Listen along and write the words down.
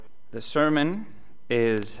The sermon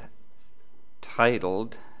is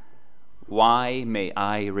titled, Why May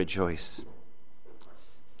I Rejoice?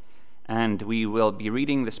 And we will be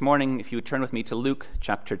reading this morning, if you would turn with me to Luke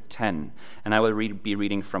chapter 10, and I will be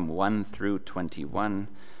reading from 1 through 21.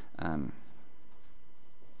 To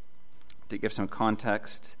give some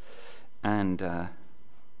context, and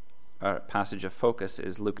our passage of focus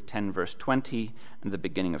is Luke 10, verse 20, and the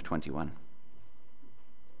beginning of 21.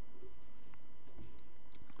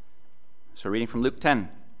 So reading from Luke 10.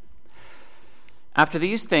 After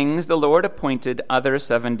these things the Lord appointed other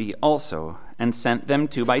 70 also, and sent them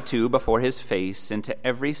 2 by 2 before his face into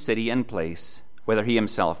every city and place, whither he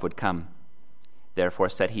himself would come. Therefore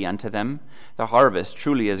said he unto them, The harvest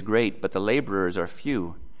truly is great, but the laborers are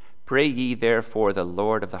few. Pray ye therefore the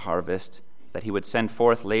Lord of the harvest, that he would send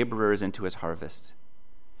forth laborers into his harvest.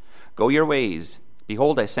 Go your ways.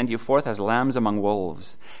 Behold, I send you forth as lambs among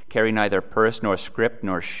wolves. Carry neither purse nor scrip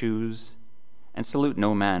nor shoes, and salute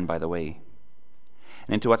no man by the way.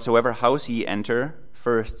 And into whatsoever house ye enter,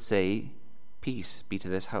 first say, Peace be to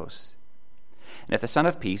this house. And if the Son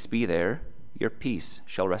of Peace be there, your peace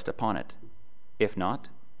shall rest upon it. If not,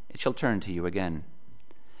 it shall turn to you again.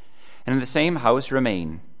 And in the same house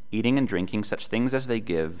remain, eating and drinking such things as they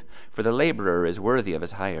give, for the laborer is worthy of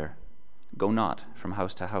his hire. Go not from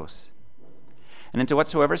house to house. And into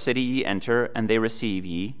whatsoever city ye enter, and they receive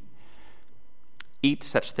ye, eat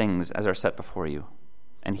such things as are set before you,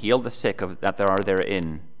 and heal the sick that are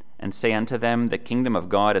therein, and say unto them, The kingdom of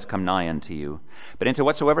God is come nigh unto you. But into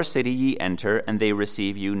whatsoever city ye enter, and they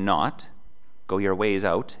receive you not, go your ways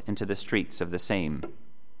out into the streets of the same,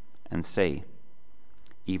 and say,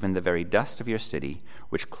 Even the very dust of your city,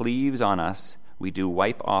 which cleaves on us, we do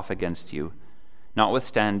wipe off against you.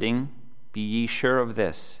 Notwithstanding, be ye sure of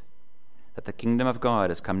this, that the kingdom of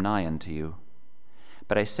God is come nigh unto you.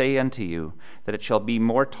 But I say unto you, that it shall be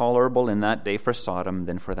more tolerable in that day for Sodom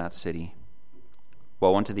than for that city.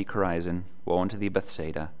 Woe unto thee, Chorazin! Woe unto thee,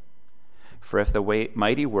 Bethsaida! For if the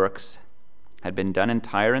mighty works had been done in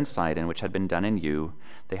Tyre and Sidon, which had been done in you,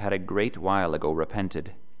 they had a great while ago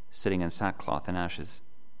repented, sitting in sackcloth and ashes.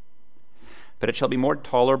 But it shall be more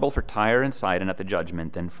tolerable for Tyre and Sidon at the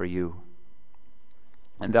judgment than for you.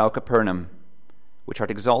 And thou, Capernaum, which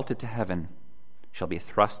art exalted to heaven, shall be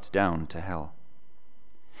thrust down to hell.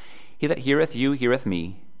 He that heareth you heareth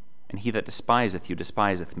me, and he that despiseth you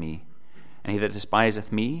despiseth me, and he that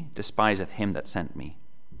despiseth me despiseth him that sent me.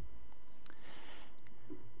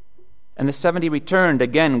 And the 70 returned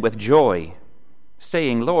again with joy,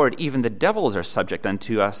 saying, Lord, even the devils are subject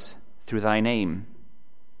unto us through thy name.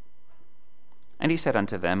 And he said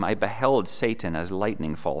unto them, I beheld Satan as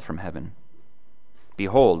lightning fall from heaven.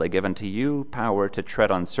 Behold, I give unto you power to tread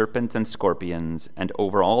on serpents and scorpions, and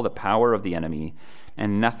over all the power of the enemy,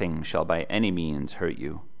 and nothing shall by any means hurt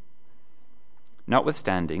you.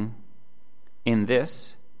 Notwithstanding, in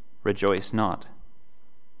this rejoice not,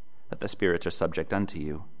 that the spirits are subject unto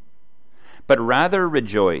you, but rather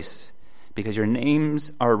rejoice, because your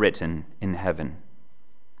names are written in heaven.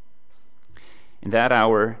 In that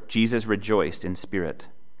hour Jesus rejoiced in spirit,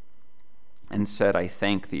 and said, I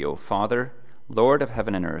thank thee, O Father, Lord of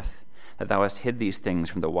heaven and earth, that thou hast hid these things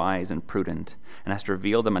from the wise and prudent, and hast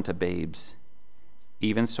revealed them unto babes.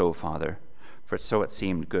 Even so, Father, for so it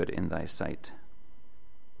seemed good in thy sight.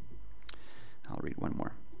 I'll read one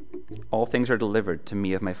more. All things are delivered to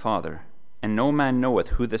me of my Father, and no man knoweth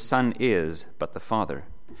who the Son is but the Father,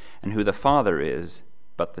 and who the Father is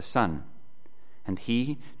but the Son, and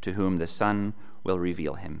he to whom the Son will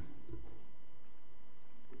reveal him.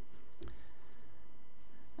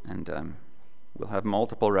 And we'll have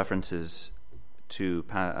multiple references to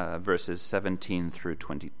verses 17 through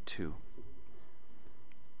 22.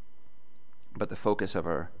 But the focus of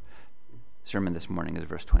our sermon this morning is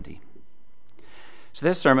verse 20. So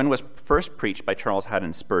this sermon was first preached by Charles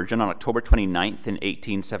Haddon Spurgeon on October 29th in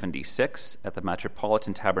 1876 at the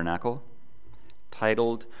Metropolitan Tabernacle,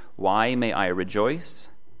 titled, Why May I Rejoice?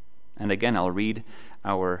 And again, I'll read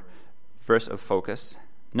our verse of focus.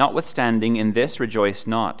 Notwithstanding, in this rejoice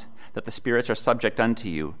not, that the spirits are subject unto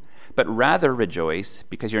you, but rather rejoice,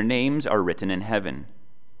 because your names are written in heaven.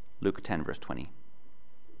 Luke 10, verse 20.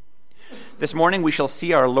 This morning we shall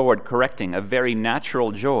see our Lord correcting a very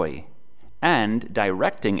natural joy and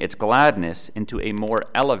directing its gladness into a more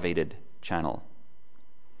elevated channel.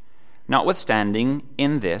 Notwithstanding,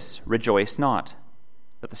 in this rejoice not,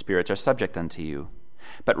 that the spirits are subject unto you,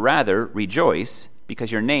 but rather rejoice,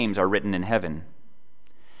 because your names are written in heaven.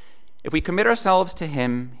 If we commit ourselves to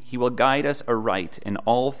him, he will guide us aright in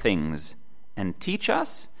all things, and teach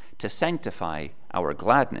us to sanctify our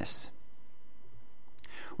gladness.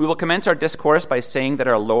 We will commence our discourse by saying that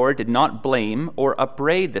our Lord did not blame or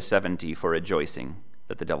upbraid the 70 for rejoicing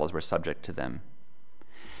that the devils were subject to them.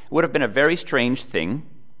 It would have been a very strange thing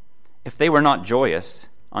if they were not joyous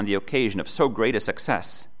on the occasion of so great a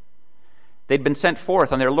success. They'd been sent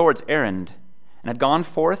forth on their Lord's errand and had gone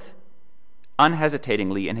forth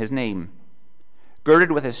unhesitatingly in his name,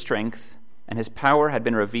 girded with his strength, and his power had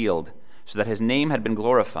been revealed, so that his name had been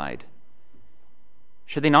glorified.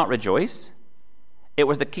 Should they not rejoice? It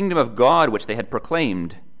was the kingdom of God which they had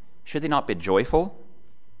proclaimed. Should they not be joyful?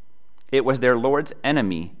 It was their Lord's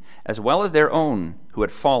enemy, as well as their own, who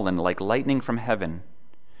had fallen like lightning from heaven.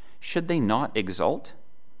 Should they not exult?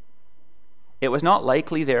 It was not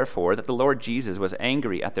likely, therefore, that the Lord Jesus was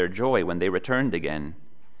angry at their joy when they returned again,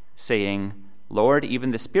 saying, Lord,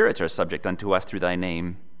 even the spirits are subject unto us through thy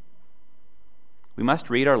name. We must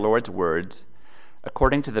read our Lord's words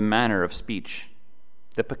according to the manner of speech.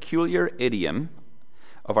 The peculiar idiom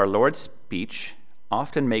of our Lord's speech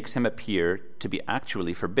often makes him appear to be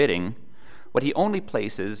actually forbidding what he only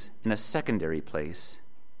places in a secondary place.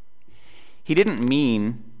 He didn't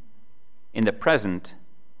mean in the present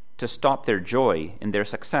to stop their joy in their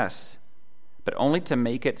success, but only to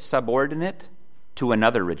make it subordinate to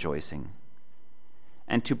another rejoicing,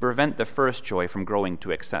 and to prevent the first joy from growing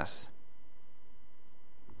to excess.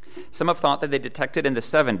 Some have thought that they detected in the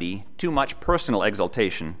 70 too much personal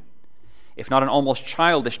exultation, if not an almost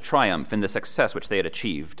childish triumph in the success which they had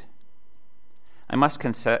achieved. I must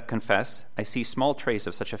confess, I see small trace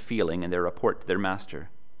of such a feeling in their report to their master.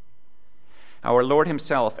 Our Lord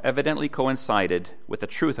himself evidently coincided with the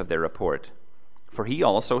truth of their report, for he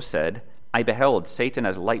also said, I beheld Satan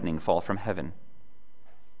as lightning fall from heaven.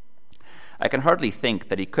 I can hardly think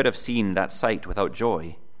that he could have seen that sight without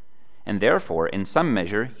joy, and therefore, in some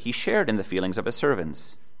measure, he shared in the feelings of his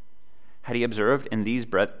servants. Had he observed in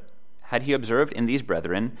these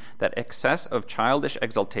brethren that excess of childish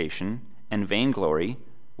exultation and vainglory,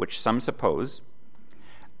 which some suppose,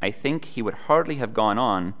 I think he would hardly have gone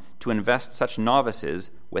on to invest such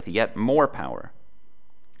novices with yet more power.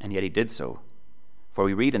 And yet he did so. For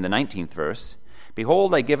we read in the 19th verse,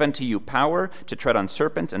 Behold, I give unto you power to tread on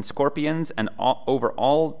serpents and scorpions and over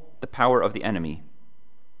all the power of the enemy,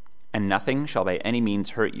 and nothing shall by any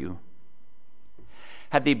means hurt you.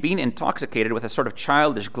 Had they been intoxicated with a sort of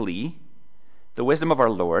childish glee, the wisdom of our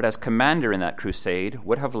Lord as commander in that crusade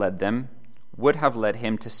would have led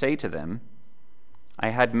him to say to them, I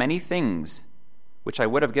had many things which I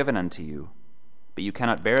would have given unto you, but you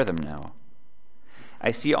cannot bear them now.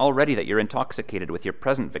 I see already that you're intoxicated with your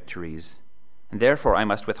present victories, and therefore I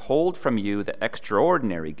must withhold from you the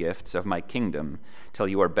extraordinary gifts of my kingdom till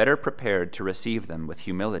you are better prepared to receive them with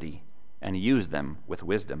humility and use them with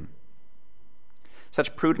wisdom.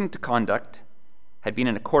 Such prudent conduct had been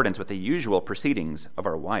in accordance with the usual proceedings of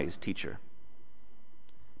our wise teacher.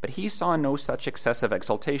 But he saw no such excessive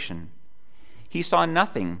exultation. He saw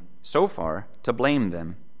nothing, so far, to blame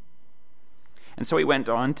them. And so he went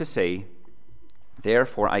on to say,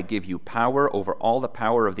 Therefore I give you power over all the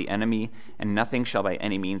power of the enemy, and nothing shall by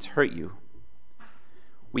any means hurt you.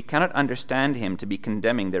 We cannot understand him to be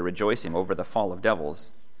condemning their rejoicing over the fall of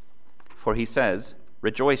devils. For he says,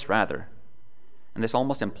 Rejoice rather. And this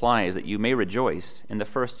almost implies that you may rejoice in the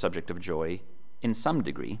first subject of joy in some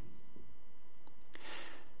degree.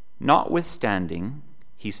 Notwithstanding,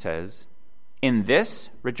 he says, in this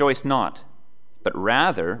rejoice not, but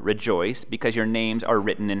rather rejoice because your names are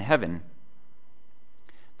written in heaven.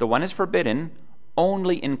 The one is forbidden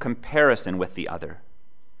only in comparison with the other.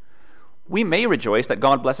 We may rejoice that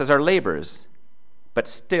God blesses our labors, but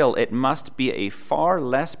still it must be a far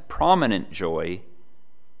less prominent joy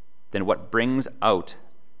than what brings out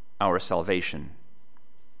our salvation.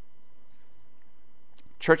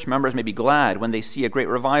 Church members may be glad when they see a great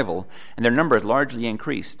revival and their numbers largely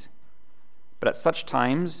increased. But at such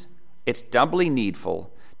times, it's doubly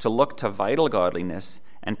needful to look to vital godliness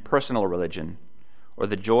and personal religion, or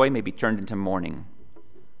the joy may be turned into mourning.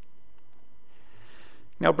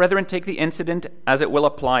 Now, brethren, take the incident as it will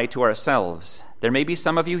apply to ourselves. There may be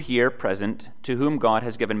some of you here present to whom God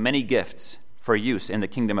has given many gifts for use in the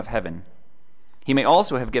kingdom of heaven. He may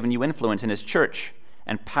also have given you influence in his church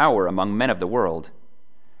and power among men of the world.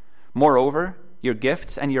 Moreover, your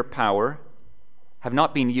gifts and your power have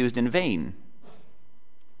not been used in vain.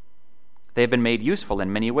 They have been made useful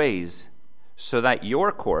in many ways, so that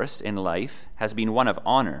your course in life has been one of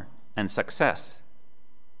honor and success.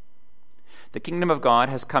 The kingdom of God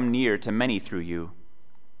has come near to many through you,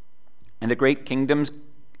 and the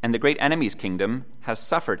great enemy's kingdom has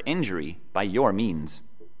suffered injury by your means.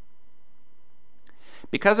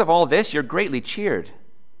 Because of all this, you're greatly cheered.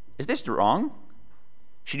 Is this wrong?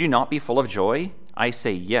 Should you not be full of joy? I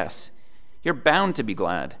say yes. You're bound to be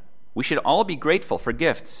glad. We should all be grateful for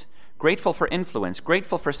gifts, grateful for influence,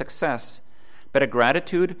 grateful for success. But a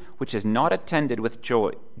gratitude which is not attended with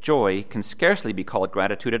joy can scarcely be called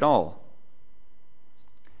gratitude at all.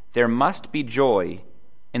 There must be joy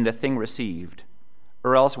in the thing received,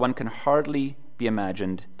 or else one can hardly be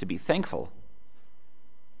imagined to be thankful.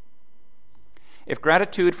 If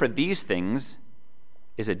gratitude for these things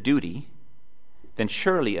is a duty, then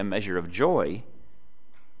surely a measure of joy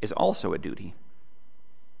is also a duty.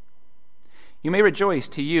 You may rejoice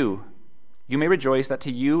that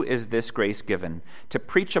to you is this grace given, to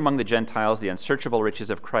preach among the Gentiles the unsearchable riches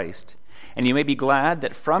of Christ. And you may be glad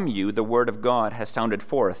that from you the word of God has sounded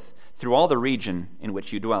forth through all the region in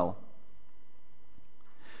which you dwell.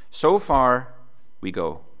 So far we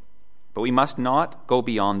go, but we must not go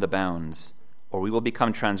beyond the bounds, or we will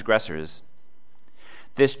become transgressors.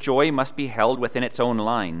 This joy must be held within its own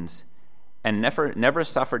lines, and never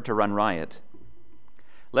suffered to run riot.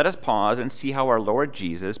 Let us pause and see how our Lord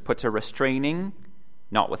Jesus puts a restraining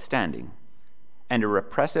notwithstanding and a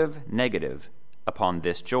repressive negative upon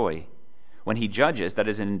this joy when he judges that it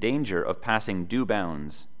is in danger of passing due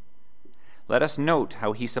bounds. Let us note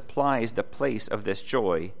how he supplies the place of this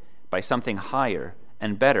joy by something higher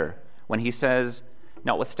and better when he says,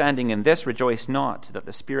 notwithstanding in this rejoice not that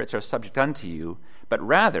the spirits are subject unto you, but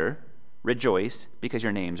rather rejoice because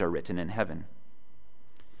your names are written in heaven.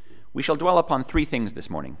 We shall dwell upon three things this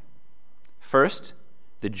morning. First,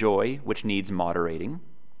 the joy which needs moderating.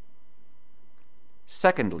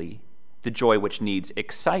 Secondly, the joy which needs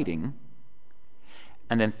exciting.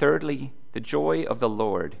 And then thirdly, the joy of the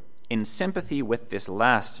Lord in sympathy with this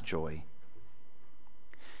last joy.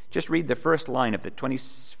 Just read the first line of the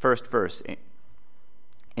 21st verse.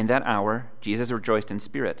 In that hour, Jesus rejoiced in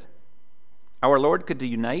spirit. Our Lord could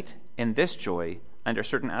unite in this joy under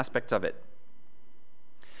certain aspects of it.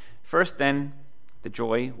 First, then, the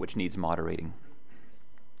joy which needs moderating.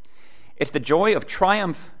 It's the joy of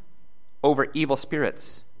triumph over evil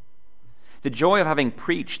spirits, the joy of having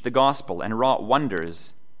preached the gospel and wrought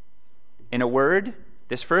wonders. In a word,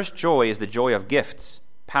 this first joy is the joy of gifts,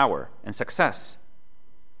 power, and success.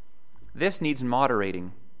 This needs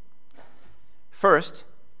moderating. First,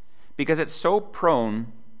 because it's so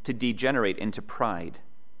prone to degenerate into pride.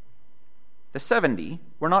 The 70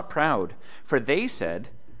 were not proud, for they said,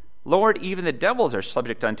 Lord, even the devils are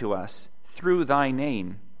subject unto us through thy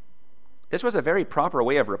name. This was a very proper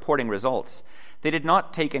way of reporting results. They did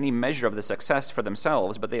not take any measure of the success for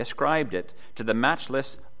themselves, but they ascribed it to the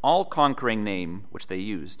matchless, all-conquering name which they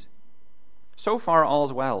used. So far,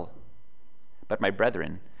 all's well. But my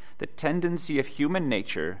brethren, the tendency of human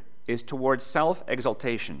nature is towards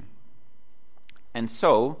self-exaltation. And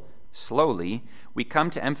so, slowly, we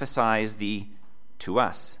come to emphasize the to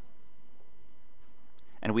us.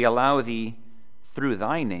 And we allow the through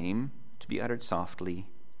thy name to be uttered softly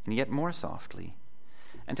and yet more softly,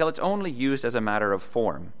 until it's only used as a matter of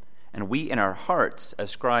form, and we in our hearts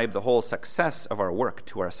ascribe the whole success of our work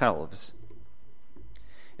to ourselves.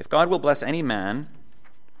 If God will bless any man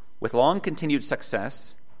with long-continued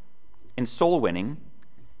success in soul winning,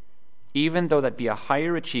 even though that be a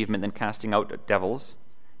higher achievement than casting out devils,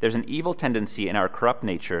 there's an evil tendency in our corrupt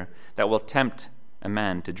nature that will tempt a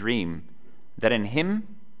man to dream that in him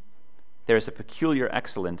there is a peculiar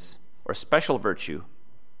excellence or special virtue.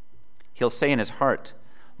 He'll say in his heart,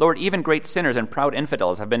 Lord, even great sinners and proud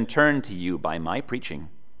infidels have been turned to you by my preaching,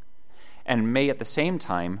 and may at the same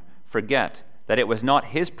time forget that it was not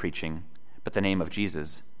his preaching, but the name of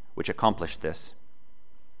Jesus, which accomplished this.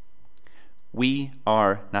 We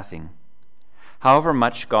are nothing. However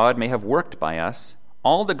much God may have worked by us,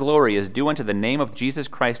 all the glory is due unto the name of Jesus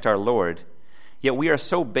Christ our Lord, yet we are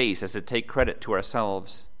so base as to take credit to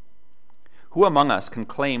ourselves. Who among us can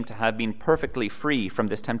claim to have been perfectly free from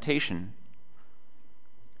this temptation?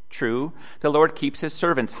 True, the Lord keeps his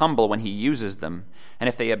servants humble when he uses them, and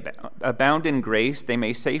if they abound in grace, they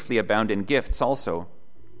may safely abound in gifts also.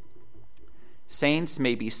 Saints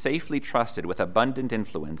may be safely trusted with abundant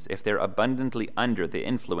influence if they're abundantly under the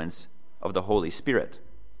influence of the Holy Spirit.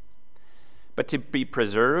 But to be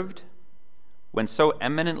preserved when so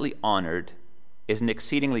eminently honored is an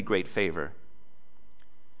exceedingly great favor.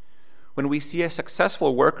 When we see a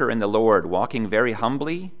successful worker in the Lord walking very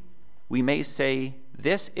humbly, we may say,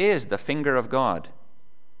 this is the finger of God.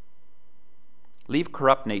 Leave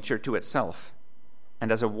corrupt nature to itself,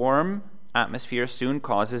 and as a warm atmosphere soon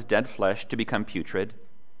causes dead flesh to become putrid,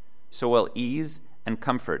 so will ease and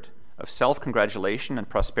comfort of self-congratulation and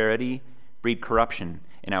prosperity breed corruption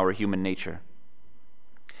in our human nature.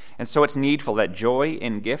 And so it's needful that joy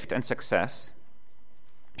in gift and success,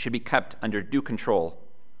 should be kept under due control.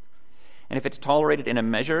 And if it's tolerated in a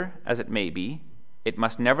measure, as it may be, it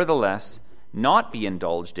must nevertheless not be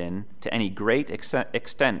indulged in to any great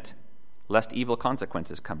extent, lest evil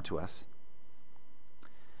consequences come to us.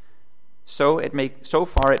 So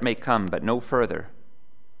far it may come, but no further,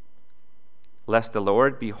 lest the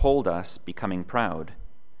Lord behold us becoming proud,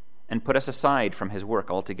 and put us aside from his work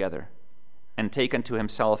altogether, and take unto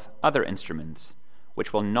himself other instruments,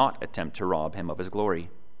 which will not attempt to rob him of his glory.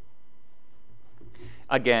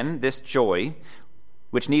 Again, this joy,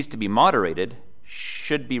 which needs to be moderated,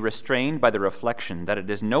 should be restrained by the reflection that it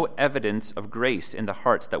is no evidence of grace in the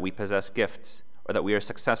hearts that we possess gifts, or that we are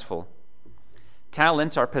successful.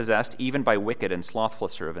 Talents are possessed even by wicked and slothful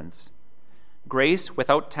servants. Grace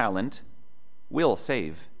without talent will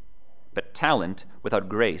save, but talent without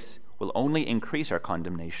grace will only increase our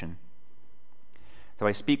condemnation. Though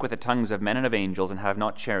I speak with the tongues of men and of angels and have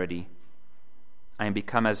not charity, I am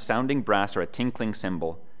become as sounding brass or a tinkling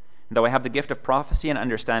cymbal. And though I have the gift of prophecy and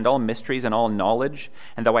understand all mysteries and all knowledge,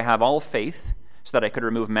 and though I have all faith, so that I could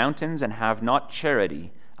remove mountains and have not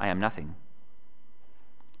charity, I am nothing.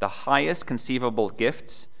 The highest conceivable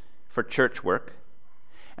gifts for church work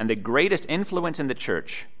and the greatest influence in the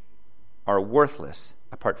church are worthless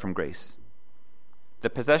apart from grace. The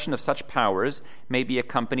possession of such powers may be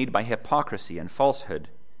accompanied by hypocrisy and falsehood.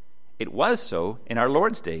 It was so in our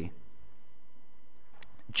Lord's day.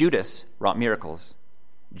 Judas wrought miracles.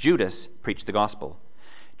 Judas preached the gospel.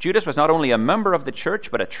 Judas was not only a member of the church,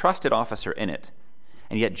 but a trusted officer in it.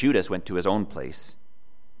 And yet Judas went to his own place,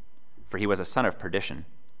 for he was a son of perdition.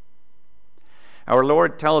 Our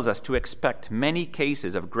Lord tells us to expect many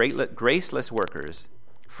cases of graceless workers,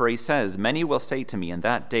 for he says, "Many will say to me in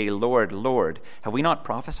that day, Lord, Lord, have we not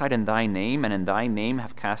prophesied in thy name, and in thy name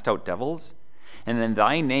have cast out devils, and in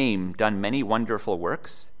thy name done many wonderful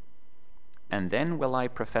works? And then will I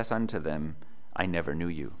profess unto them, I never knew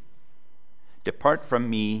you. Depart from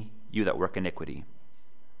me, you that work iniquity."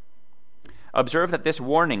 Observe that this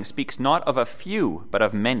warning speaks not of a few, but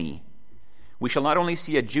of many. We shall not only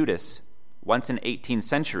see a Judas once in 18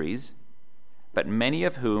 centuries, but many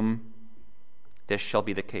of whom this shall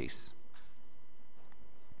be the case.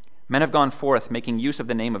 Men have gone forth making use of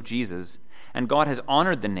the name of Jesus, and God has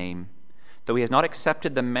honored the name, though he has not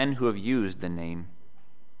accepted the men who have used the name.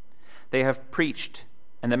 They have preached,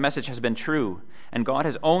 and the message has been true, and God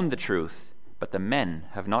has owned the truth, but the men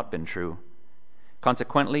have not been true.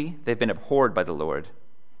 Consequently, they've been abhorred by the Lord.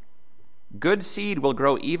 Good seed will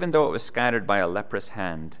grow even though it was scattered by a leprous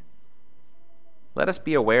hand. Let us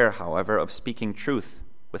be aware, however, of speaking truth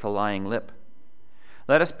with a lying lip.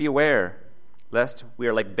 Let us be aware lest we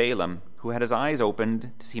are like Balaam, who had his eyes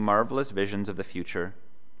opened to see marvelous visions of the future,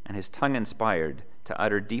 and his tongue inspired to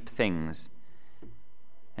utter deep things.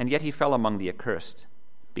 And yet he fell among the accursed,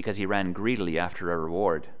 because he ran greedily after a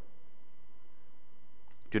reward.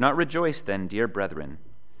 Do not rejoice then, dear brethren,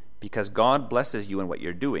 because God blesses you in what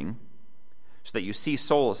you're doing, so that you see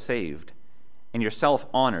souls saved, and yourself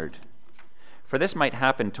honored. For this might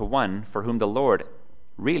happen to one for whom the Lord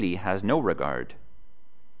really has no regard.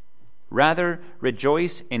 Rather,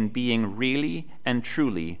 rejoice in being really and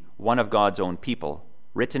truly one of God's own people,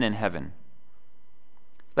 written in heaven.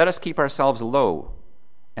 Let us keep ourselves low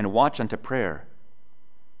and watch unto prayer,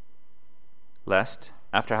 lest,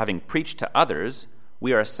 after having preached to others,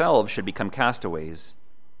 we ourselves should become castaways.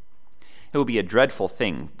 It will be a dreadful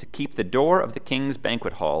thing to keep the door of the king's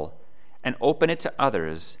banquet hall and open it to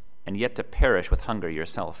others, and yet to perish with hunger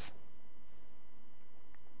yourself.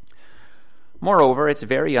 Moreover, it's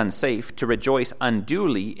very unsafe to rejoice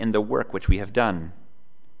unduly in the work which we have done,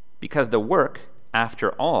 because the work,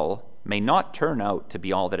 after all, may not turn out to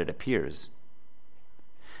be all that it appears.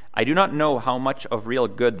 I do not know how much of real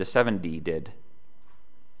good the 70 did.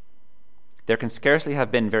 There can scarcely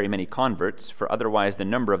have been very many converts, for otherwise the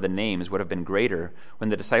number of the names would have been greater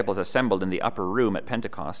when the disciples assembled in the upper room at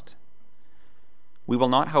Pentecost. We will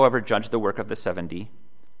not, however, judge the work of the 70,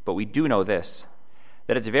 but we do know this,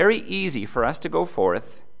 that it's very easy for us to go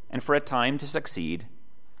forth and for a time to succeed,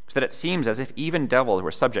 so that it seems as if even devils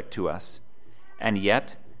were subject to us, and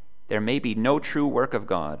yet there may be no true work of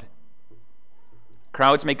God.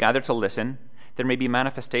 Crowds may gather to listen, there may be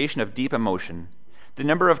manifestation of deep emotion, the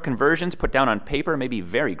number of conversions put down on paper may be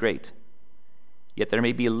very great, yet there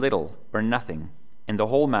may be little or nothing in the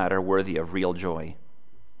whole matter worthy of real joy.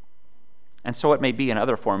 And so it may be in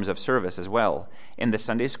other forms of service as well. In the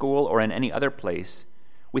Sunday school or in any other place,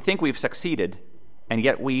 we think we've succeeded, and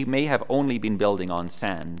yet we may have only been building on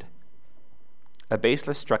sand, a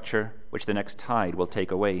baseless structure which the next tide will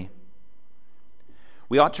take away.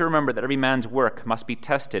 We ought to remember that every man's work must be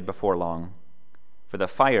tested before long, for the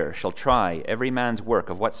fire shall try every man's work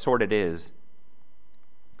of what sort it is.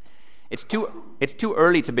 It's too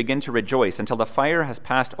early to begin to rejoice until the fire has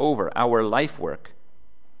passed over our life work.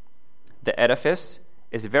 The edifice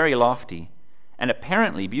is very lofty and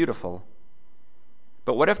apparently beautiful.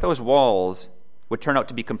 But what if those walls would turn out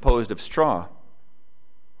to be composed of straw,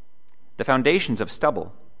 the foundations of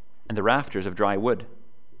stubble, and the rafters of dry wood?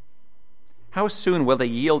 How soon will they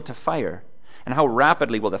yield to fire, and how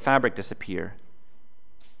rapidly will the fabric disappear?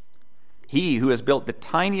 He who has built the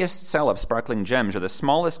tiniest cell of sparkling gems or the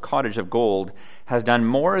smallest cottage of gold has done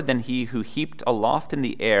more than he who heaped aloft in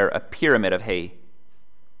the air a pyramid of hay.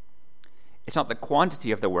 It's not the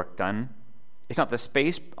quantity of the work done. It's not the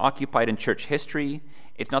space occupied in church history.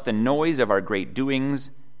 It's not the noise of our great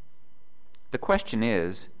doings. The question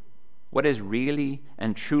is, what is really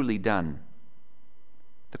and truly done?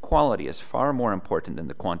 The quality is far more important than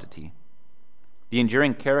the quantity. The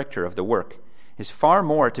enduring character of the work is far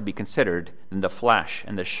more to be considered than the flash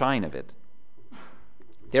and the shine of it.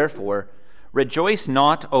 Therefore, rejoice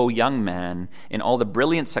not, O young man, in all the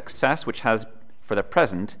brilliant success which has for the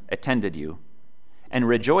present attended you, and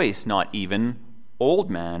rejoice not even, old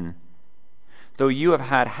man, though you have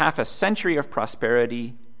had half a century of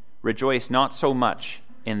prosperity, rejoice not so much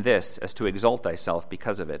in this as to exalt thyself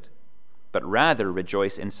because of it, but rather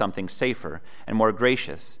rejoice in something safer and more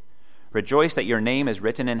gracious. Rejoice that your name is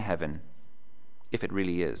written in heaven, if it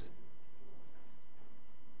really is.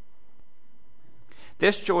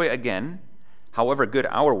 This joy, again, however good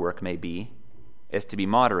our work may be, is to be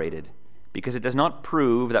moderated, because it does not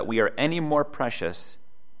prove that we are any more precious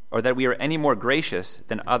or that we are any more gracious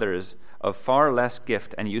than others of far less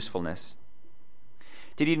gift and usefulness.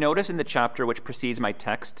 Did you notice in the chapter which precedes my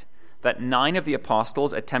text that 9 of the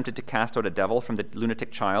apostles attempted to cast out a devil from the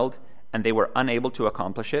lunatic child, and they were unable to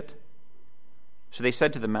accomplish it? So they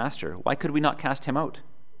said to the master, "Why could we not cast him out?"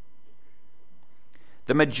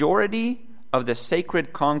 The majority of the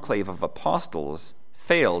sacred conclave of apostles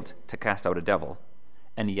failed to cast out a devil,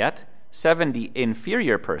 and yet 70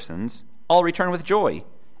 inferior persons all return with joy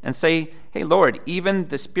and say, "Hey, Lord, even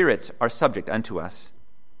the spirits are subject unto us."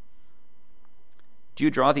 Do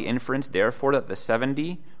you draw the inference, therefore, that the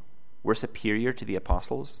 70 were superior to the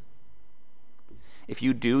apostles? If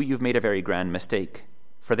you do, you've made a very grand mistake,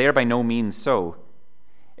 for they are by no means so.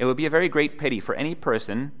 It would be a very great pity for any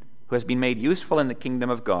person who has been made useful in the kingdom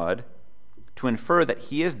of God to infer that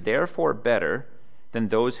he is therefore better than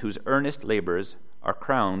those whose earnest labors are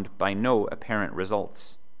crowned by no apparent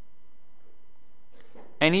results.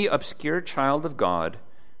 Any obscure child of God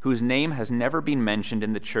whose name has never been mentioned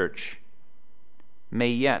in the church may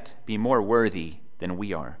yet be more worthy than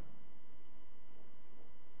we are.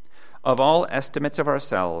 Of all estimates of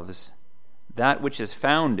ourselves, that which is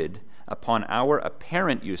founded upon our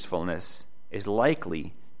apparent usefulness is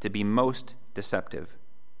likely to be most deceptive.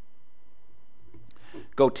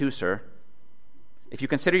 Go to, sir, if you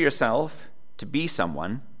consider yourself to be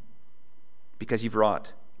someone because you've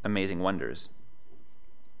wrought amazing wonders.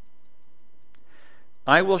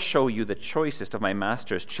 I will show you the choicest of my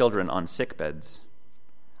master's children on sickbeds.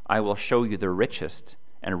 I will show you the richest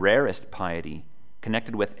and rarest piety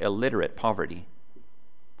connected with illiterate poverty.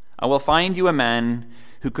 I will find you a man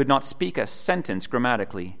who could not speak a sentence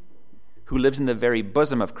grammatically, who lives in the very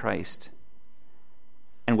bosom of Christ,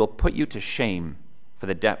 and will put you to shame for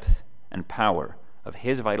the depth and power of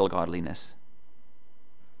his vital godliness.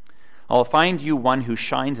 I'll find you one who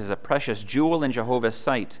shines as a precious jewel in Jehovah's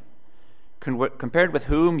sight, compared with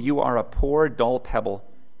whom you are a poor, dull pebble.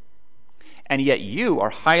 And yet you are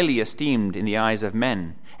highly esteemed in the eyes of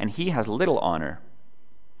men, and he has little honor.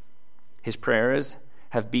 His prayers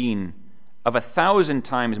have been of 1,000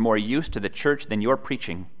 times more use to the church than your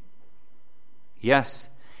preaching. Yes,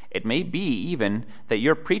 it may be even that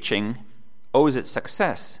your preaching owes its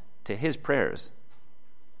success to his prayers.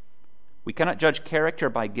 We cannot judge character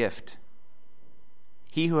by gift.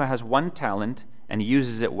 He who has 1 talent and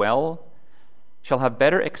uses it well shall have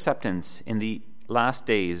better acceptance in the last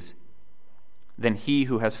days than he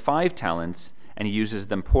who has 5 talents and uses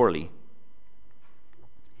them poorly.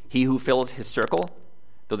 He who fills his circle,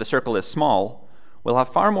 though the circle is small, will have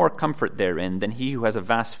far more comfort therein than he who has a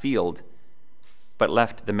vast field, but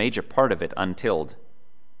left the major part of it untilled.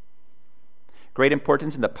 Great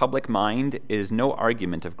importance in the public mind is no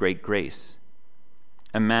argument of great grace.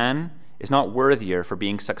 A man is not worthier for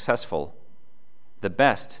being successful. The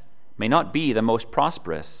best may not be the most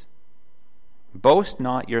prosperous. Boast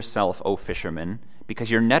not yourself, O fishermen, because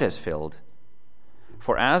your net is filled.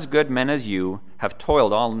 For as good men as you have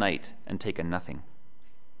toiled all night and taken nothing.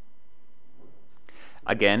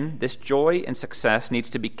 Again, this joy in success needs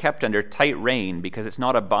to be kept under tight rein because it's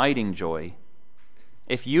not abiding joy.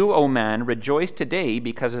 If you, O man, rejoice today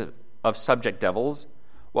because of subject devils,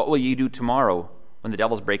 what will you do tomorrow when the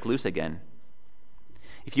devils break loose again?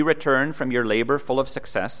 If you return from your labor full of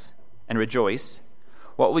success and rejoice,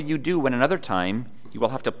 what will you do when another time you will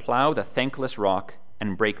have to plow the thankless rock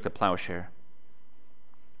and break the plowshare?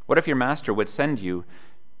 What if your master would send you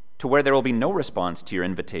to where there will be no response to your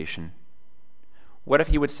invitation? What if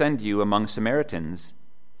he would send you among Samaritans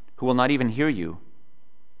who will not even hear you?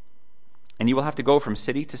 And you will have to go from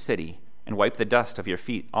city to city and wipe the dust of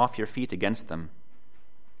off your feet against them.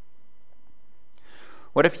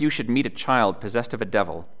 What if you should meet a child possessed of a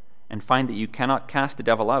devil and find that you cannot cast the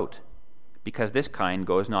devil out, because this kind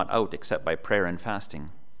goes not out except by prayer and fasting?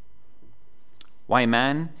 Why,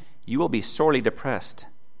 man, you will be sorely depressed,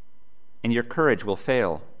 and your courage will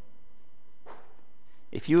fail.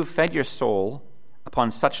 If you have fed your soul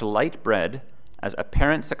upon such light bread as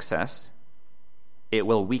apparent success, it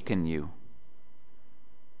will weaken you.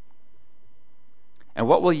 And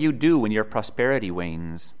what will you do when your prosperity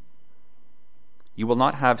wanes? You will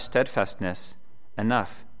not have steadfastness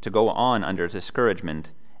enough to go on under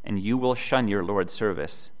discouragement, and you will shun your Lord's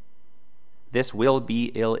service. This will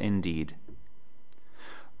be ill indeed.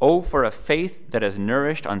 Oh, for a faith that is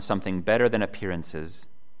nourished on something better than appearances,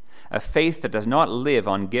 a faith that does not live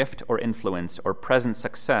on gift or influence or present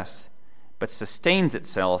success, but sustains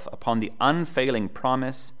itself upon the unfailing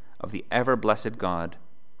promise of the ever-blessed God.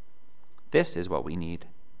 This is what we need.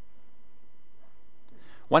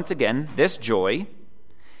 Once again, this joy,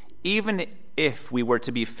 even if we were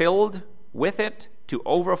to be filled with it to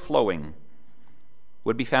overflowing,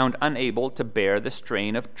 would be found unable to bear the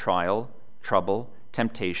strain of trial, trouble,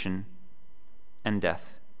 temptation, and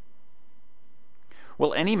death.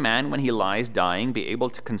 Will any man, when he lies dying, be able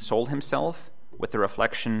to console himself with the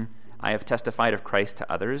reflection, "I have testified of Christ to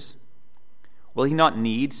others"? Will he not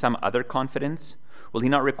need some other confidence? Will he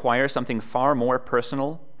not require something far more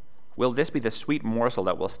personal? Will this be the sweet morsel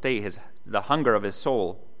that will stay the hunger of his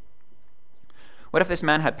soul? What if this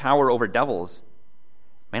man had power over devils?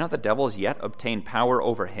 May not the devils yet obtain power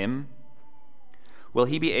over him? Will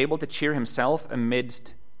he be able to cheer himself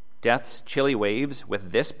amidst death's chilly waves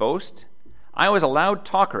with this boast? "I was a loud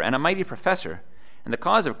talker and a mighty professor, and the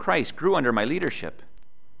cause of Christ grew under my leadership."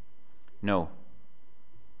 No.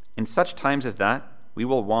 In such times as that, we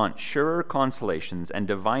will want surer consolations and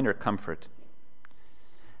diviner comfort.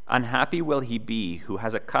 Unhappy will he be who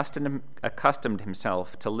has accustomed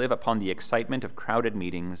himself to live upon the excitement of crowded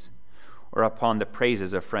meetings or upon the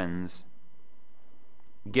praises of friends.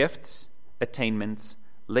 Gifts, attainments,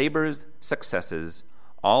 labors, successes,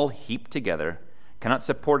 all heaped together, cannot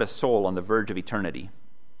support a soul on the verge of eternity.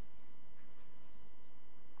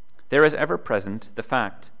 There is ever present the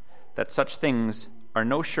fact that such things are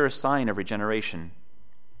no sure sign of regeneration.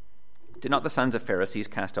 Did not the sons of Pharisees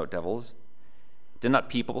cast out devils? Did not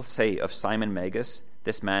people say of Simon Magus,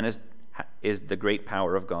 "This man is the great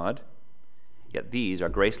power of God"? Yet these are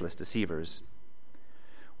graceless deceivers.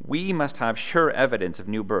 We must have sure evidence of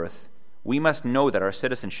new birth. We must know that our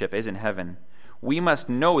citizenship is in heaven. We must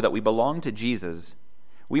know that we belong to Jesus.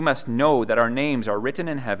 We must know that our names are written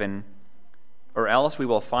in heaven, or else we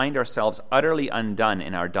will find ourselves utterly undone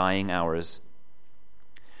in our dying hours.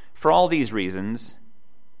 For all these reasons,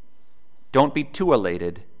 don't be too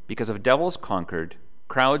elated because of devils conquered,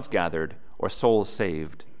 crowds gathered, or souls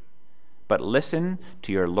saved. But listen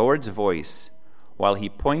to your Lord's voice while he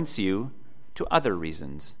points you to other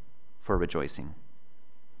reasons for rejoicing.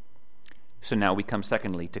 So now we come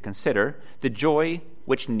secondly to consider the joy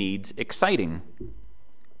which needs exciting.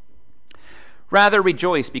 Rather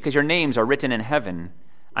rejoice because your names are written in heaven.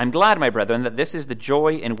 I'm glad, my brethren, that this is the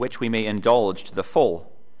joy in which we may indulge to the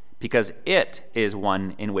full, because it is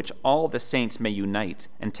one in which all the saints may unite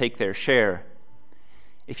and take their share.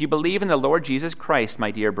 If you believe in the Lord Jesus Christ, my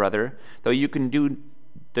dear brother, though you can do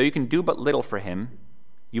but little for him,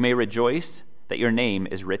 you may rejoice that your name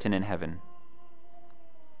is written in heaven.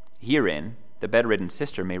 Herein, the bedridden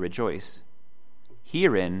sister may rejoice.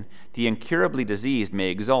 Herein, the incurably diseased may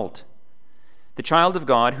exult. The child of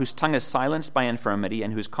God, whose tongue is silenced by infirmity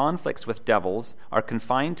and whose conflicts with devils are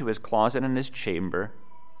confined to his closet and his chamber,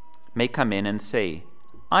 may come in and say,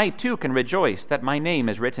 "I too can rejoice that my name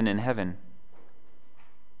is written in heaven."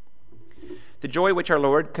 The joy which our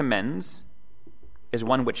Lord commends is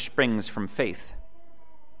one which springs from faith,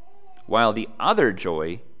 while the other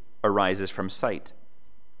joy arises from sight.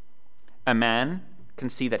 A man can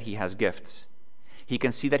see that he has gifts. He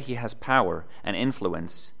can see that he has power and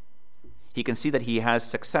influence. He can see that he has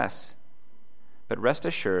success. But rest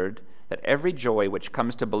assured that every joy which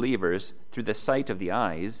comes to believers through the sight of the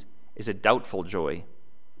eyes is a doubtful joy.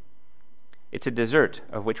 It's a dessert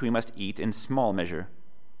of which we must eat in small measure.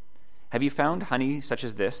 Have you found honey such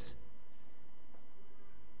as this?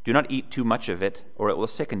 Do not eat too much of it, or it will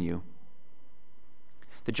sicken you.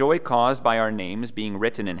 The joy caused by our names being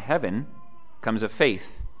written in heaven comes of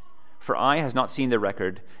faith. For eye has not seen the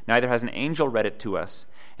record, neither has an angel read it to us,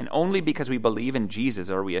 and only because we believe in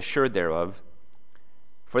Jesus are we assured thereof.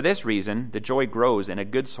 For this reason, the joy grows in a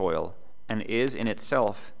good soil, and is in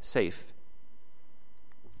itself safe.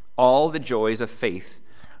 All the joys of faith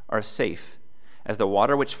are safe, as the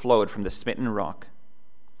water which flowed from the smitten rock.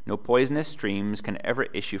 No poisonous streams can ever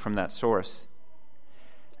issue from that source.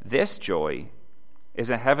 This joy is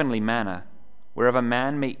a heavenly manna, whereof a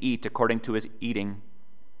man may eat according to his eating,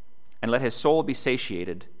 and let his soul be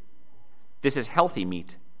satiated. This is healthy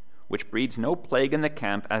meat, which breeds no plague in the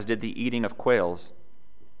camp, as did the eating of quails.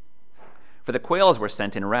 For the quails were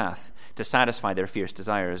sent in wrath to satisfy their fierce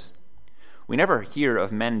desires. We never hear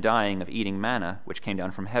of men dying of eating manna, which came down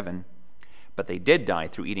from heaven, but they did die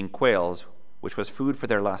through eating quails, which was food for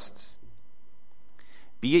their lusts.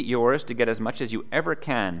 Be it yours to get as much as you ever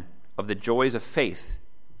can of the joys of faith,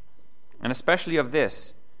 and especially of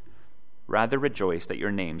this, rather rejoice that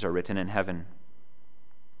your names are written in heaven.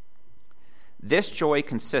 This joy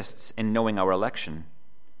consists in knowing our election,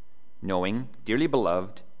 knowing, dearly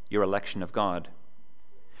beloved, your election of God,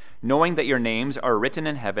 knowing that your names are written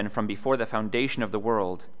in heaven from before the foundation of the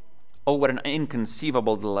world. Oh, what an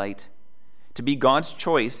inconceivable delight! To be God's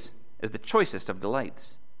choice is the choicest of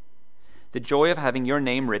delights. The joy of having your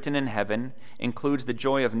name written in heaven includes the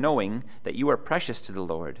joy of knowing that you are precious to the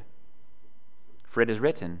Lord. For it is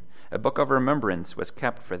written, a book of remembrance was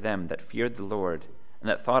kept for them that feared the Lord, and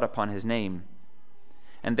that thought upon his name.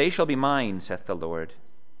 And they shall be mine, saith the Lord,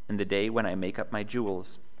 in the day when I make up my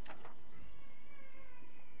jewels.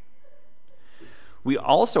 We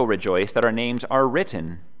also rejoice that our names are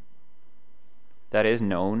written, that is,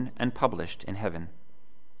 known and published in heaven.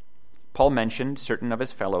 Paul mentioned certain of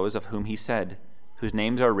his fellows of whom he said, whose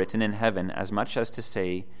names are written in heaven, as much as to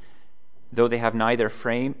say, though they have neither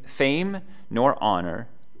fame nor honor,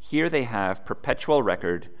 here they have perpetual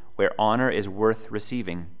record where honor is worth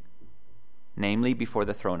receiving, namely before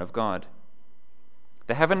the throne of God.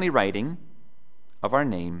 The heavenly writing of our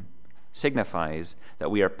name signifies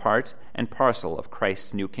that we are part and parcel of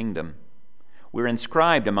Christ's new kingdom. We're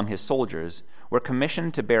inscribed among his soldiers. We're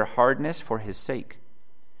commissioned to bear hardness for his sake.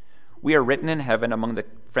 We are written in heaven among the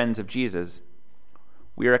friends of Jesus.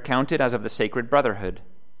 We are accounted as of the sacred brotherhood.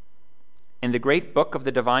 In the great book of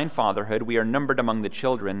the divine fatherhood, we are numbered among the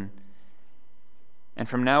children, and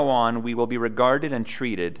from now on we will be regarded and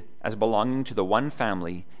treated as belonging to the one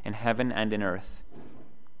family in heaven and in earth.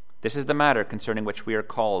 This is the matter concerning which we are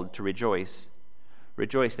called to rejoice.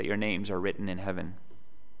 Rejoice that your names are written in heaven.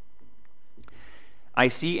 I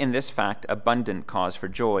see in this fact abundant cause for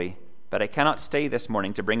joy, but I cannot stay this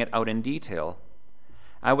morning to bring it out in detail.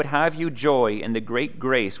 I would have you joy in the great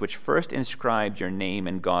grace which first inscribed your name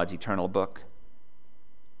in God's eternal book.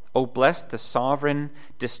 O bless the sovereign,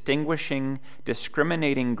 distinguishing,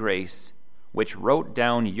 discriminating grace which wrote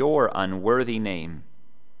down your unworthy name,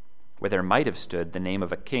 where there might have stood the name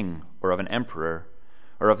of a king or of an emperor,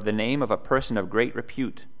 or of the name of a person of great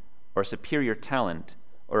repute, or superior talent,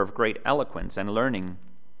 or of great eloquence and learning.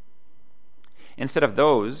 Instead of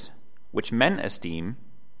those which men esteem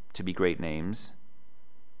to be great names,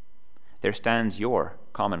 there stands your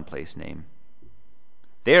commonplace name.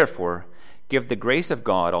 Therefore, give the grace of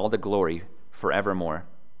God all the glory forevermore.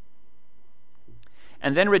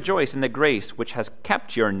 And then rejoice in the grace which has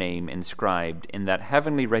kept your name inscribed in that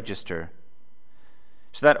heavenly register,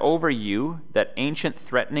 so that over you that ancient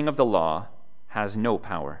threatening of the law has no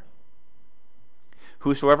power.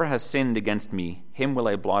 Whosoever has sinned against me, him will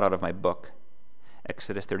I blot out of my book.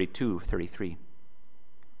 Exodus 32:33.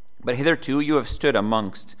 But hitherto you have stood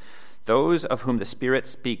amongst those of whom the Spirit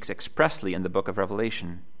speaks expressly in the book of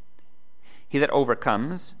Revelation. He that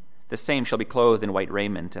overcomes, the same shall be clothed in white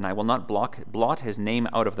raiment, and I will not blot his name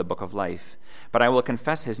out of the book of life, but I will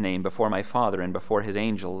confess his name before my Father and before his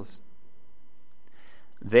angels.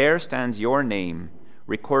 There stands your name,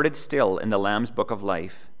 recorded still in the Lamb's book of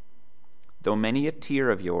life, though many a tear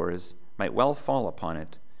of yours might well fall upon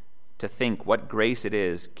it, to think what grace it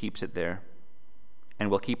is keeps it there, and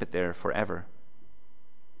will keep it there forever.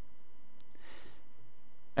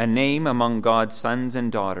 A name among God's sons and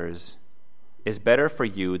daughters is better for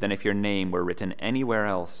you than if your name were written anywhere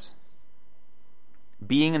else.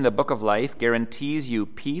 Being in the book of life guarantees you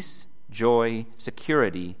peace, joy,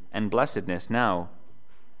 security, and blessedness now.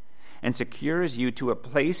 and secures you to a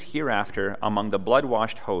place hereafter among the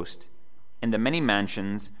blood-washed host, in the many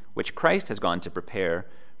mansions which Christ has gone to prepare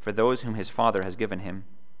for those whom his Father has given him.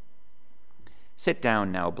 Sit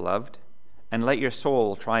down now, beloved, and let your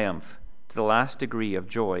soul triumph to the last degree of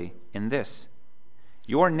joy in this: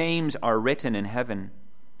 your names are written in heaven.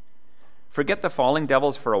 Forget the falling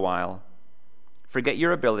devils for a while. Forget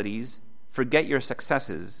your abilities. Forget your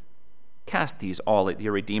successes. Cast these all at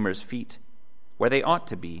your Redeemer's feet, where they ought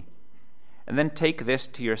to be, and then take this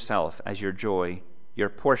to yourself as your joy, your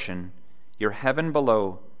portion, your heaven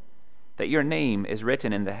below, that your name is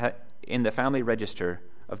written in the family register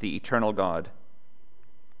of the eternal God.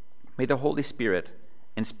 May the Holy Spirit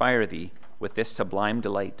inspire thee with this sublime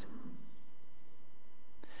delight.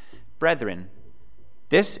 Brethren,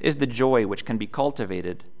 this is the joy which can be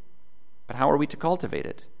cultivated, but how are we to cultivate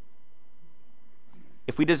it?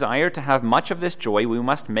 If we desire to have much of this joy, we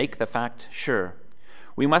must make the fact sure.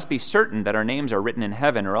 We must be certain that our names are written in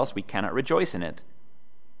heaven, or else we cannot rejoice in it.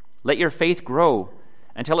 Let your faith grow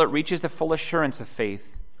until it reaches the full assurance of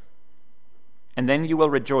faith, and then you will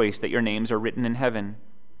rejoice that your names are written in heaven.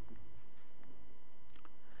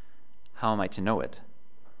 How am I to know it?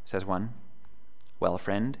 Says one. Well,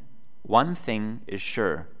 friend, one thing is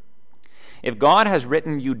sure. If God has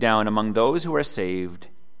written you down among those who are saved,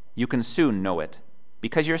 you can soon know it,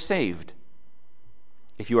 because you're saved.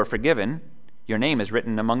 If you are forgiven, your name is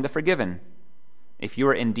written among the forgiven. If you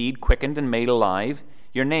are indeed quickened and made alive,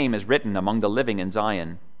 your name is written among the living in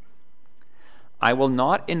Zion. I will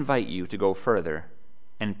not invite you to go further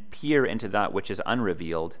and peer into that which is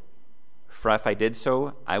unrevealed, for if I did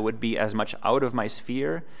so, I would be as much out of my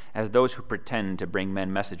sphere as those who pretend to bring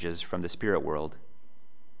men messages from the spirit world.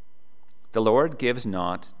 The Lord gives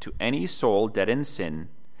not to any soul dead in sin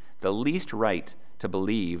the least right to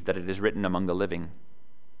believe that it is written among the living.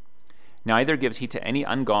 Neither gives he to any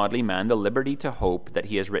ungodly man the liberty to hope that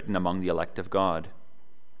he is written among the elect of God.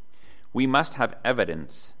 We must have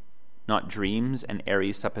evidence, not dreams and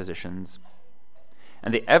airy suppositions.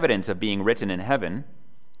 And the evidence of being written in heaven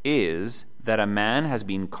is that a man has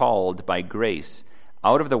been called by grace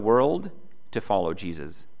out of the world to follow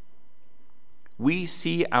Jesus. We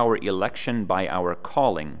see our election by our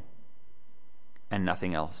calling and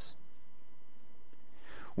nothing else.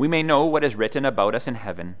 We may know what is written about us in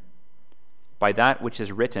heaven by that which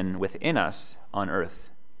is written within us on earth.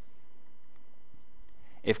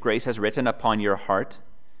 If grace has written upon your heart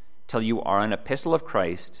till you are an epistle of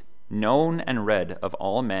Christ, known and read of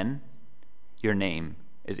all men, your name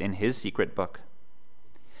is in his secret book.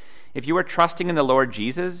 If you are trusting in the Lord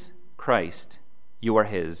Jesus Christ, you are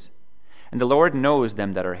his, and the Lord knows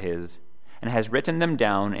them that are his, and has written them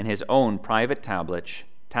down in his own private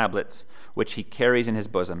tablets, which he carries in his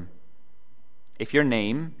bosom. If your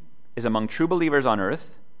name is among true believers on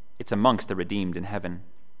earth, it's amongst the redeemed in heaven.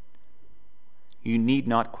 You need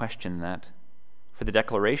not question that, for the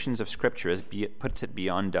declarations of Scripture puts it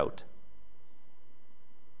beyond doubt.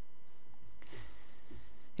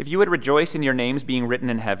 If you would rejoice in your names being written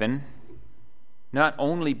in heaven, not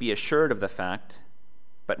only be assured of the fact,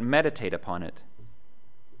 but meditate upon it.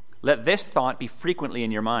 Let this thought be frequently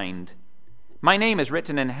in your mind. My name is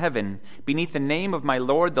written in heaven. Beneath the name of my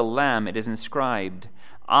Lord the Lamb it is inscribed.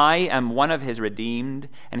 I am one of his redeemed,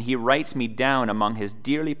 and he writes me down among his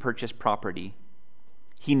dearly purchased property.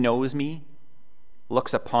 He knows me,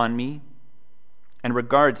 looks upon me, and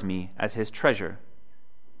regards me as his treasure.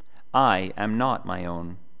 I am not my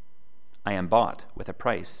own. I am bought with a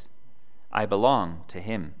price. I belong to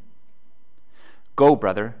him. Go,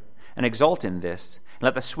 brother, and exult in this, and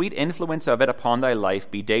let the sweet influence of it upon thy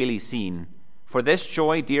life be daily seen. For this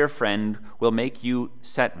joy, dear friend, will make you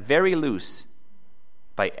set very loose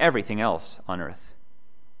by everything else on earth.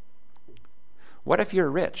 What if you're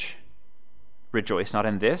rich? Rejoice not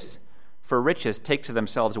in this, for riches take to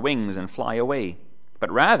themselves wings and fly away,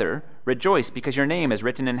 but rather rejoice because your name is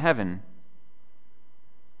written in heaven.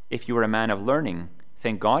 If you are a man of learning,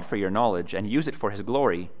 thank God for your knowledge and use it for his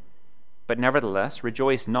glory. But nevertheless,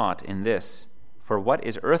 rejoice not in this, for what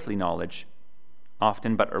is earthly knowledge?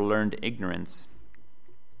 Often but learned ignorance.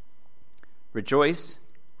 Rejoice,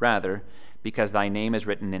 rather, because thy name is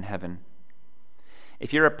written in heaven.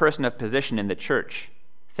 If you're a person of position in the church,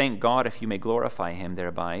 thank God if you may glorify him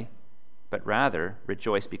thereby, but rather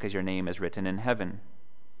rejoice because your name is written in heaven.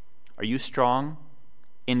 Are you strong,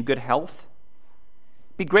 in good health?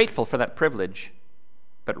 Be grateful for that privilege,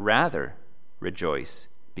 but rather rejoice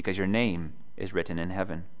because your name is written in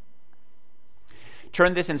heaven.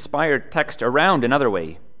 Turn this inspired text around another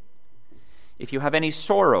way. If you have any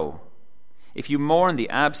sorrow, if you mourn the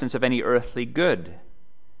absence of any earthly good,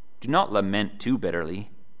 do not lament too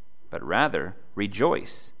bitterly. but rather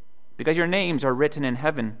rejoice, because your names are written in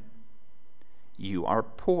heaven. You are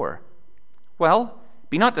poor. Well,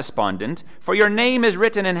 be not despondent, for your name is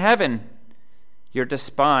written in heaven. You're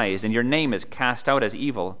despised, and your name is cast out as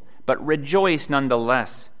evil, but rejoice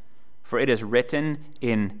nonetheless, for it is written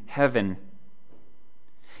in heaven.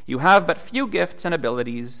 You have but few gifts and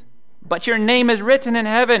abilities, but your name is written in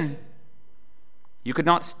heaven. You could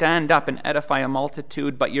not stand up and edify a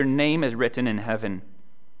multitude, but your name is written in heaven.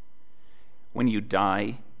 When you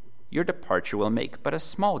die, your departure will make but a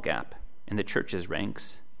small gap in the church's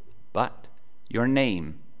ranks, but your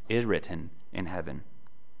name is written in heaven.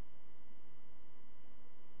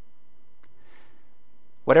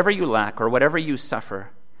 Whatever you lack or whatever you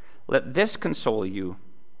suffer, let this console you,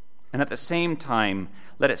 and at the same time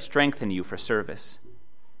let it strengthen you for service.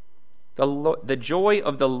 The joy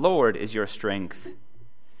of the Lord is your strength,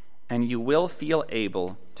 and you will feel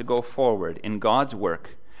able to go forward in God's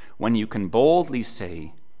work when you can boldly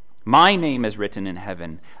say, "My name is written in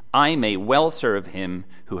heaven. I may well serve him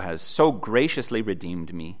who has so graciously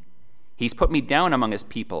redeemed me. He's put me down among his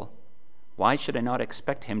people. Why should I not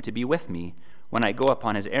expect him to be with me when I go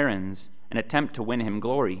upon his errands and attempt to win him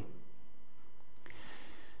glory?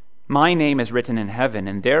 My name is written in heaven,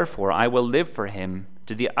 and therefore I will live for him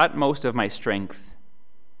to the utmost of my strength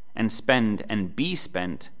and spend and be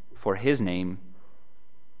spent for his name."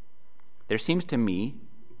 There seems to me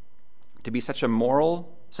to be such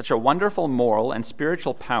a wonderful moral and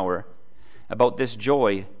spiritual power about this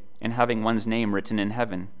joy in having one's name written in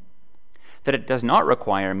heaven, that it does not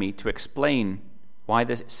require me to explain why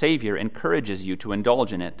the Savior encourages you to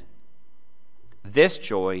indulge in it. This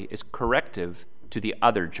joy is corrective to the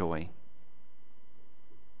other joy.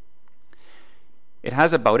 It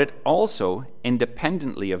has about it also,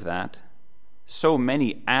 independently of that, so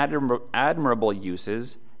many admirable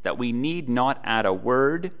uses that we need not add a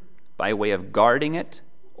word by way of guarding it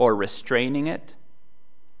or restraining it,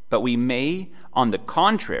 but we may, on the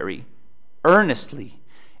contrary, earnestly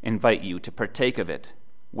invite you to partake of it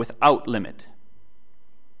without limit.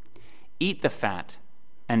 Eat the fat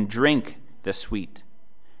and drink the sweet.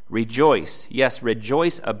 Rejoice, yes,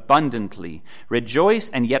 rejoice abundantly. Rejoice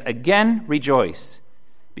and yet again rejoice,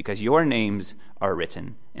 because your names are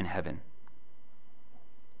written in heaven.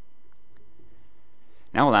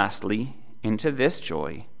 Now lastly, into this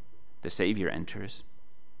joy the Savior enters.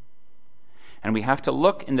 And we have to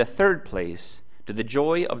look in the third place to the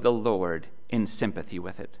joy of the Lord in sympathy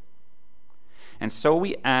with it. And so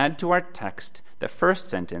we add to our text the first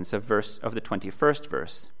sentence of the 21st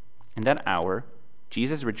verse. In that hour,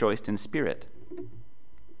 Jesus rejoiced in spirit.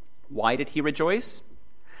 Why did he rejoice?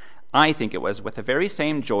 I think it was with the very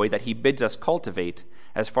same joy that he bids us cultivate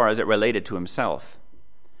as far as it related to himself.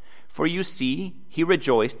 For you see, he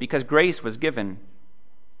rejoiced because grace was given.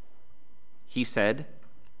 He said,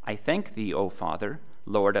 "I thank thee, O Father,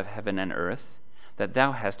 Lord of heaven and earth, that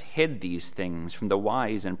thou hast hid these things from the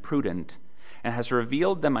wise and prudent, and hast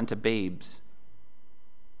revealed them unto babes."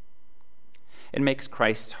 It makes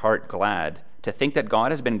Christ's heart glad to think that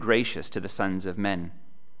God has been gracious to the sons of men,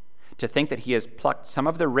 to think that he has plucked some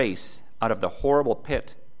of the race out of the horrible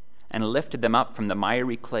pit and lifted them up from the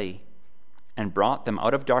miry clay and brought them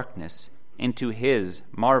out of darkness into his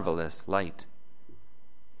marvelous light.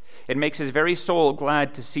 It makes his very soul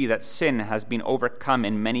glad to see that sin has been overcome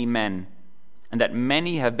in many men, and that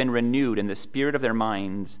many have been renewed in the spirit of their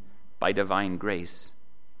minds by divine grace.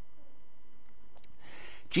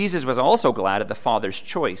 Jesus was also glad at the Father's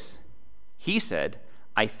choice. He said,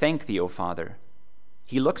 "I thank thee, O Father."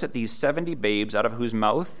 He looks at these 70 babes out of whose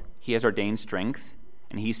mouth he has ordained strength,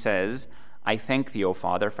 and he says, "I thank thee, O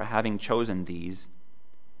Father, for having chosen these."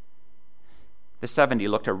 The 70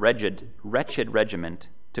 looked a wretched regiment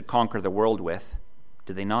to conquer the world with,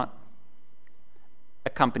 did they not? A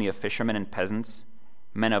company of fishermen and peasants,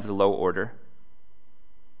 men of the low order.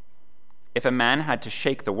 If a man had to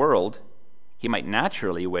shake the world, he might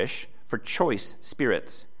naturally wish for choice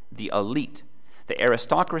spirits, the elite, the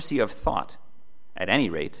aristocracy of thought, at any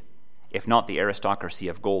rate, if not the aristocracy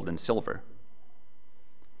of gold and silver.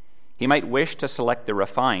 He might wish to select the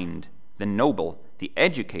refined, the noble, the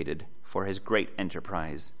educated for his great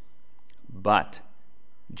enterprise. But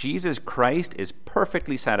Jesus Christ is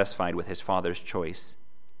perfectly satisfied with his Father's choice.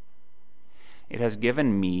 It has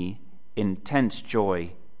given me intense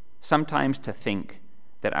joy sometimes to think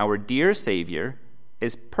that our dear Savior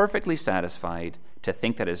is perfectly satisfied to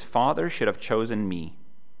think that his Father should have chosen me.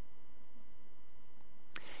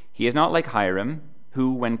 He is not like Hiram,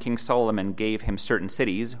 who, when King Solomon gave him certain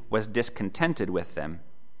cities, was discontented with them.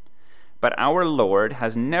 But our Lord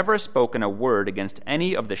has never spoken a word against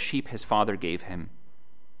any of the sheep his father gave him.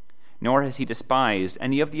 nor has he despised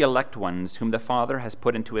any of the elect ones whom the Father has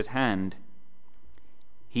put into his hand.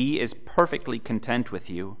 He is perfectly content with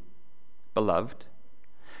you, beloved,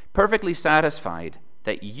 perfectly satisfied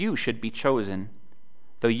that you should be chosen,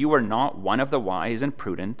 though you are not one of the wise and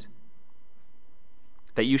prudent,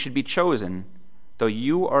 that you should be chosen, though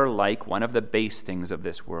you are like one of the base things of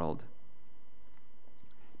this world.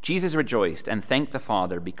 Jesus rejoiced and thanked the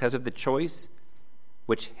Father because of the choice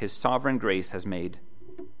which his sovereign grace has made.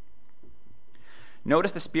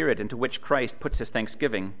 Notice the spirit into which Christ puts his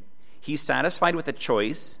thanksgiving. He's satisfied with the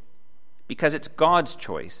choice because it's God's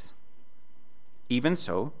choice. Even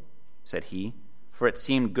so, said he, for it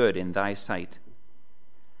seemed good in thy sight.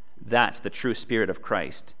 That's the true spirit of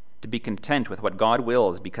Christ, to be content with what God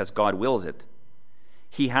wills because God wills it.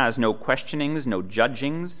 He has no questionings, no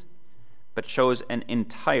judgings, but shows an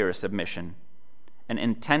entire submission, an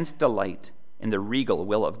intense delight in the regal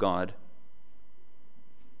will of God.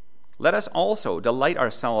 Let us also delight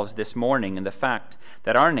ourselves this morning in the fact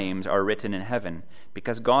that our names are written in heaven,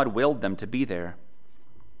 because God willed them to be there.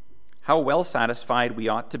 How well satisfied we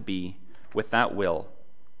ought to be with that will,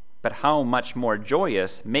 but how much more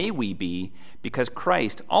joyous may we be because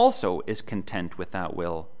Christ also is content with that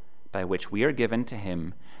will, by which we are given to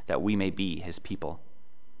him that we may be his people.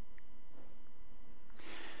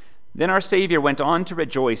 Then our Savior went on to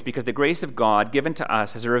rejoice because the grace of God given to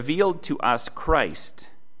us has revealed to us Christ,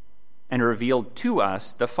 and revealed to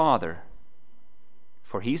us the Father.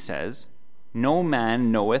 For he says, no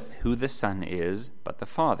man knoweth who the Son is but the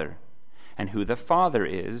Father, and who the Father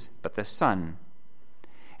is but the Son,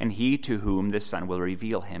 and he to whom the Son will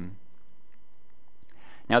reveal him.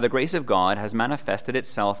 Now the grace of God has manifested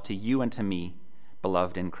itself to you and to me,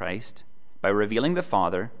 beloved in Christ, by revealing the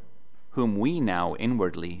Father, whom we now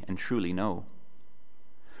inwardly and truly know.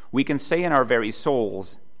 We can say in our very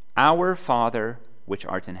souls, Our Father, which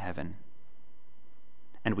art in heaven.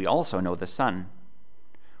 And we also know the Son.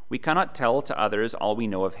 We cannot tell to others all we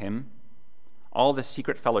know of him, all the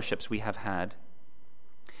secret fellowships we have had,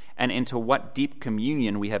 and into what deep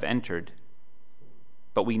communion we have entered.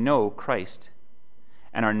 But we know Christ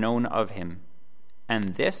and are known of him.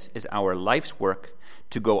 And this is our life's work,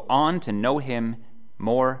 to go on to know him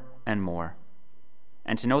more and more,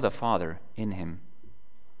 and to know the Father in him.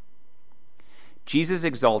 Jesus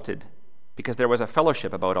exalted because there was a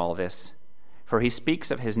fellowship about all this. For he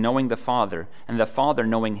speaks of his knowing the Father, and the Father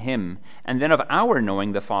knowing him, and then of our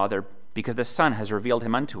knowing the Father, because the Son has revealed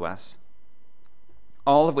him unto us.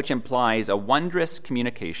 All of which implies a wondrous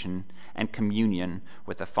communication and communion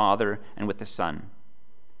with the Father and with the Son.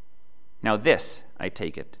 Now this, I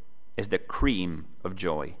take it, is the cream of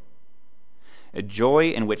joy. A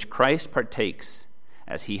joy in which Christ partakes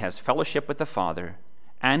as he has fellowship with the Father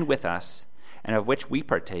and with us, and of which we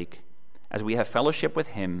partake as we have fellowship with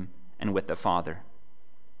him and with the Father.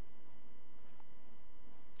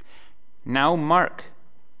 Now mark,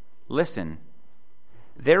 listen,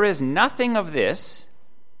 there is nothing of this,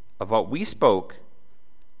 of what we spoke,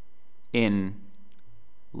 in,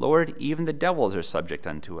 Lord, even the devils are subject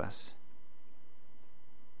unto us.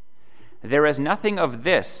 There is nothing of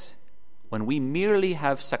this when we merely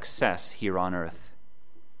have success here on earth.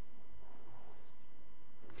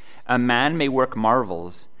 A man may work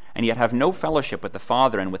marvels and yet have no fellowship with the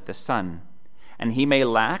Father and with the Son, and he may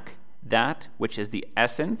lack that which is the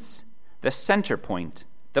essence, the center point,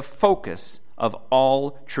 the focus of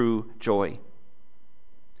all true joy.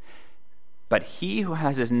 But he who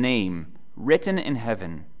has his name written in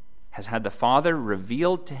heaven has had the Father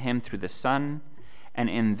revealed to him through the Son, and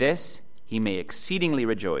in this he may exceedingly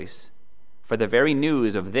rejoice, for the very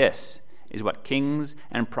news of this is what kings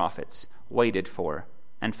and prophets waited for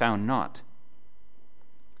and found not.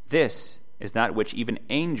 This is that which even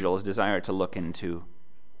angels desire to look into.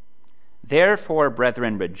 Therefore,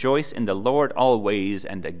 brethren, rejoice in the Lord always,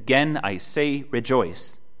 and again I say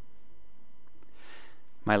rejoice.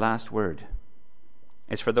 My last word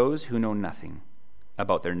is for those who know nothing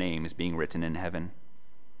about their names being written in heaven.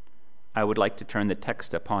 I would like to turn the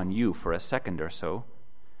text upon you for a second or so,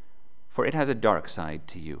 for it has a dark side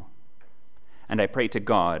to you. And I pray to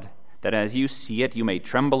God that as you see it, you may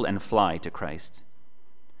tremble and fly to Christ.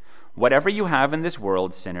 Whatever you have in this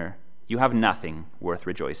world, sinner, you have nothing worth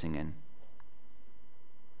rejoicing in,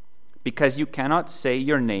 because you cannot say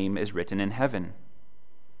your name is written in heaven.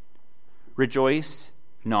 Rejoice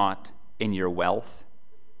not in your wealth,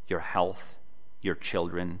 your health, your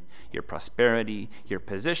children, your prosperity, your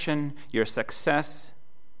position, your success.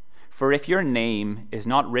 For if your name is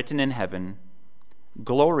not written in heaven,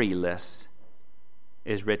 gloryless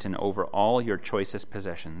is written over all your choicest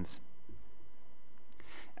possessions.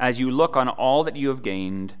 As you look on all that you have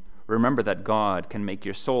gained, remember that God can make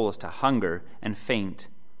your souls to hunger and faint,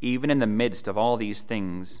 even in the midst of all these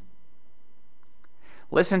things.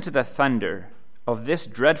 Listen to the thunder of this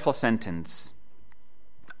dreadful sentence: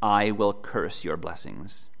 I will curse your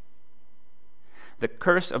blessings. The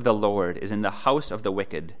curse of the Lord is in the house of the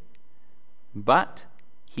wicked, but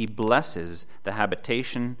he blesses the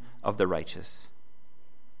habitation of the righteous.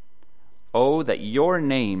 Oh, that your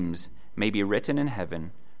names may be written in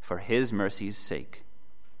heaven for his mercy's sake.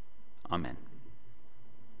 Amen.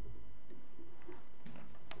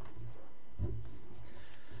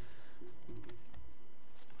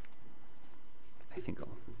 I think I'll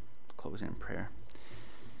close in prayer.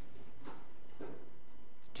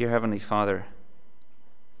 Dear Heavenly Father,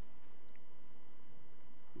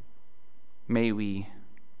 may we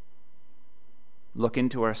look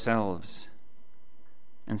into ourselves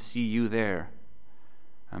and see you there,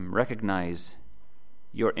 recognize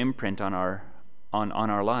your imprint on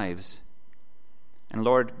our lives. And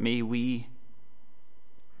Lord, may we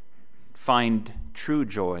find true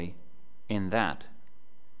joy in that.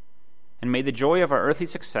 And may the joy of our earthly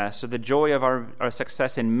success, or the joy of our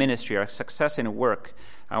success in ministry, our success in work,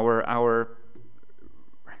 our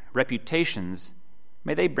reputations,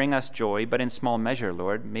 may they bring us joy, but in small measure,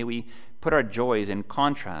 Lord. May we put our joys in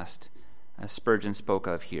contrast, as Spurgeon spoke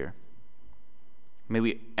of here. May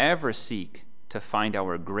we ever seek to find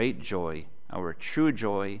our great joy, our true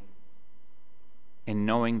joy, in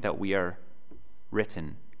knowing that we are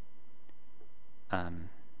written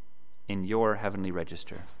in your heavenly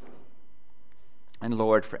register. And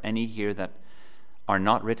Lord, for any here that are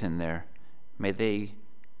not written there, may they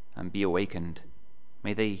be awakened.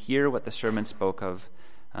 May they hear what the sermon spoke of,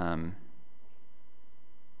 to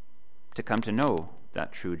come to know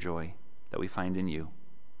that true joy that we find in you.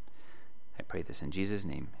 I pray this in Jesus'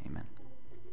 name. Amen.